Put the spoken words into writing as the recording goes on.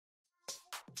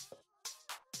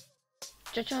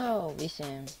Čau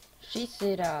visiem! Šis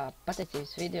ir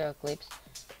pateicības video klips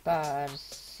par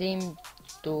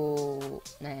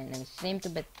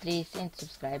 300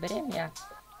 subscriberiem, jā.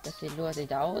 Tas ir ļoti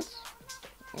daudz,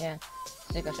 jā.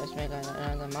 Es vienkārši esmu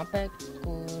vienkārši mapē,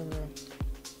 kur...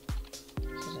 Es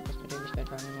nezinu, kas tur ir vispār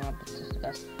kā labi, bet tas tā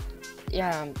kā...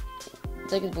 Jā,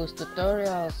 tagad būs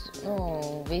tutorials,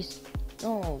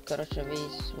 karoče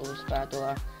visu būs pār to,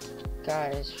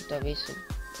 kā es šito visu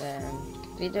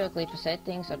videoklipu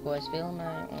settings, ar ko es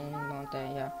filmēju un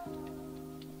montēju, jā.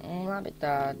 Un labi,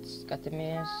 tad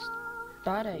skatāmies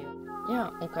pārējo. Jā,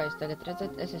 un kā jūs tagad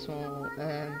redzat, es esmu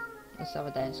savā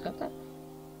desktopā.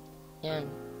 Jā,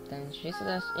 tad šis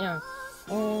radās, jā.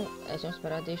 Un es jums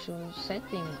parādīšu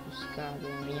settingus,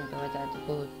 kādiem viņam vajadzētu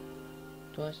būt.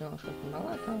 To es nošu kaut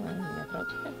malā, tā lai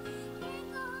neprotipē.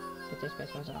 Bet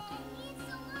iespējas mazāk.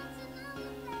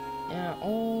 Jā,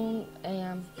 un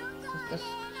ejam, tas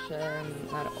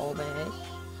ar OBS.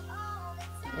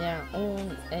 Jā,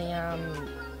 un ejam,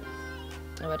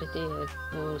 varat iet,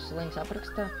 būs links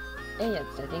aprakstā, ejiet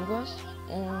settingos,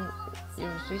 un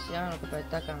jūs visi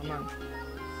jānokopēt tā kā man.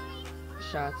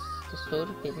 Šāds, tas tur,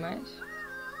 pirmais.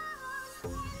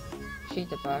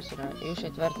 Šīta pārsvarā, jūs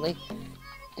šeit varat likt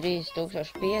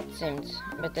 3500,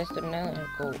 bet es tur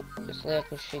nelieku, es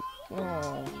lieku šit,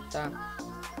 tā.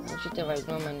 Un šitie vajag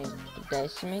nomainīt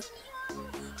 10.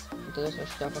 Un tad es varu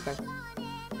šitā pakaļ.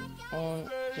 Un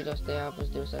šitos te jābūs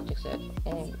 2 atķiksēt.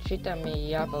 Un šitam ir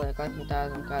jāpaliek laikam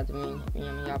tādam, kādam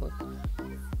viņam jābūt.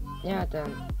 Jā, tā.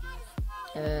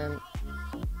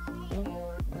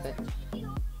 Ok.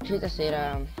 Šitas ir,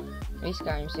 viss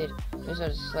kā jums ir. Jūs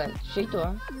varat slēgt šito,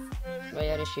 vai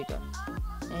arī šito.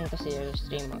 Un tas ir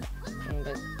streamot,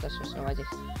 bet tas jums nav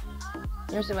vajadzīgs.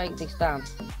 Jums ir vajadzīgs tā.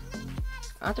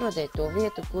 Atrodiet to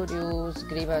vietu, kur jūs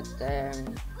gribat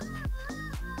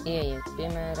ieiet,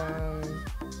 piemēram,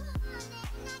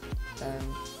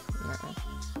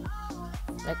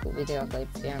 reku video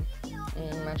klips, jā,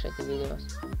 man šeit ir videos.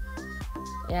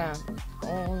 Jā,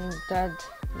 un tad,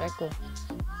 reku,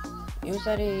 jūs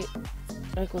arī,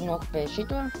 reku, nokopējat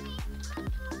šito,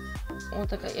 un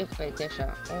tā kā iekopējat iekšā,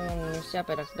 un jums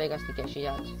jāpierakst beigās tikai šī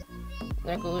jāds.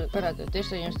 Reku, parādot,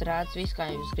 tiešām jums rāds viss,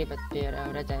 kā jūs gribat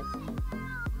redzēt.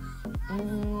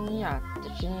 Jā,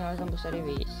 tad šī laikam būs arī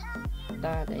viss.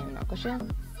 Tāda ejam nākošie.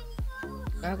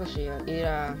 Nākošie ir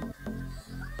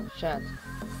šāds.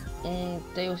 Un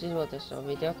te jūs izvēlaties savu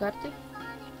videokarti.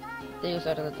 Te jūs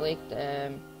varat likt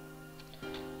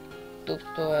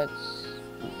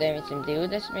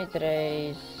 1920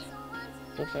 reiz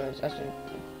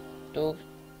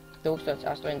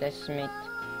 1080.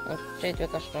 Un šeit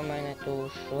vienkārši nomainīt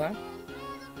uz šo.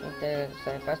 Un te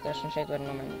savu pastāšanu šeit var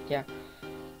nomainīt, jā.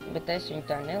 Bet es viņu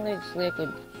tā nelieku, lieku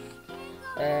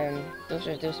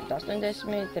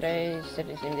 1280 reiz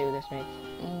 720.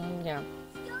 Jā.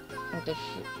 Un tad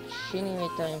šī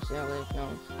vietā jums jāliek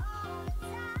nav.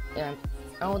 Jā,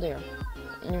 audio.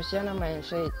 Jums jānomaina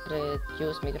šeit pret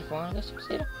jūsu mikrofonu, kas jums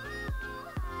ir.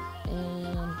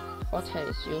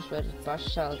 Hotheis jūs varat paši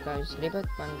salikt, kā jūs gribat.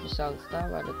 Man ir salikts tā,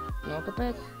 varat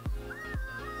nokopēt.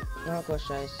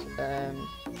 Nākošais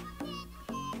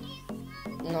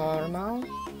normāli.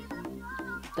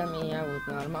 Tam ir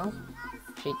jābūt normāli.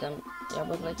 Šitam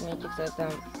jābūt laikam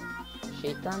ieķiksētām.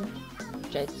 Šitam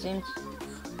 400.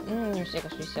 Jums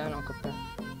vienkārši viss jānokopē.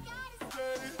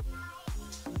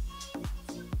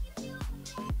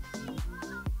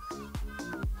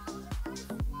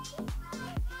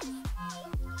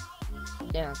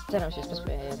 Jā, cerams, jūs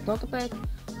paspējāt nokopēt.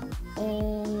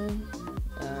 Un...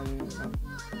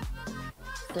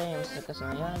 te jums nekas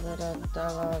nav jādara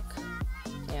tālāk.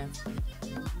 Jā.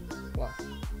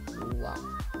 Wow.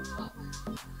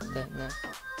 Te, nē.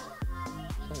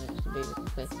 Tas bija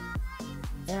kliet.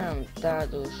 Jā,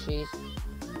 tādu šīs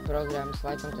programmas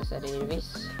laikam tas arī ir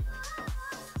viss.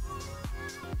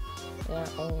 Jā,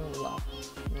 un wow.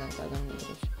 Nē, tādam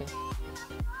nebūšu pie.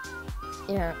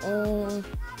 Jā, un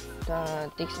tā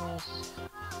tiksimies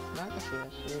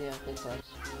nākošajos video klipos.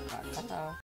 Tā.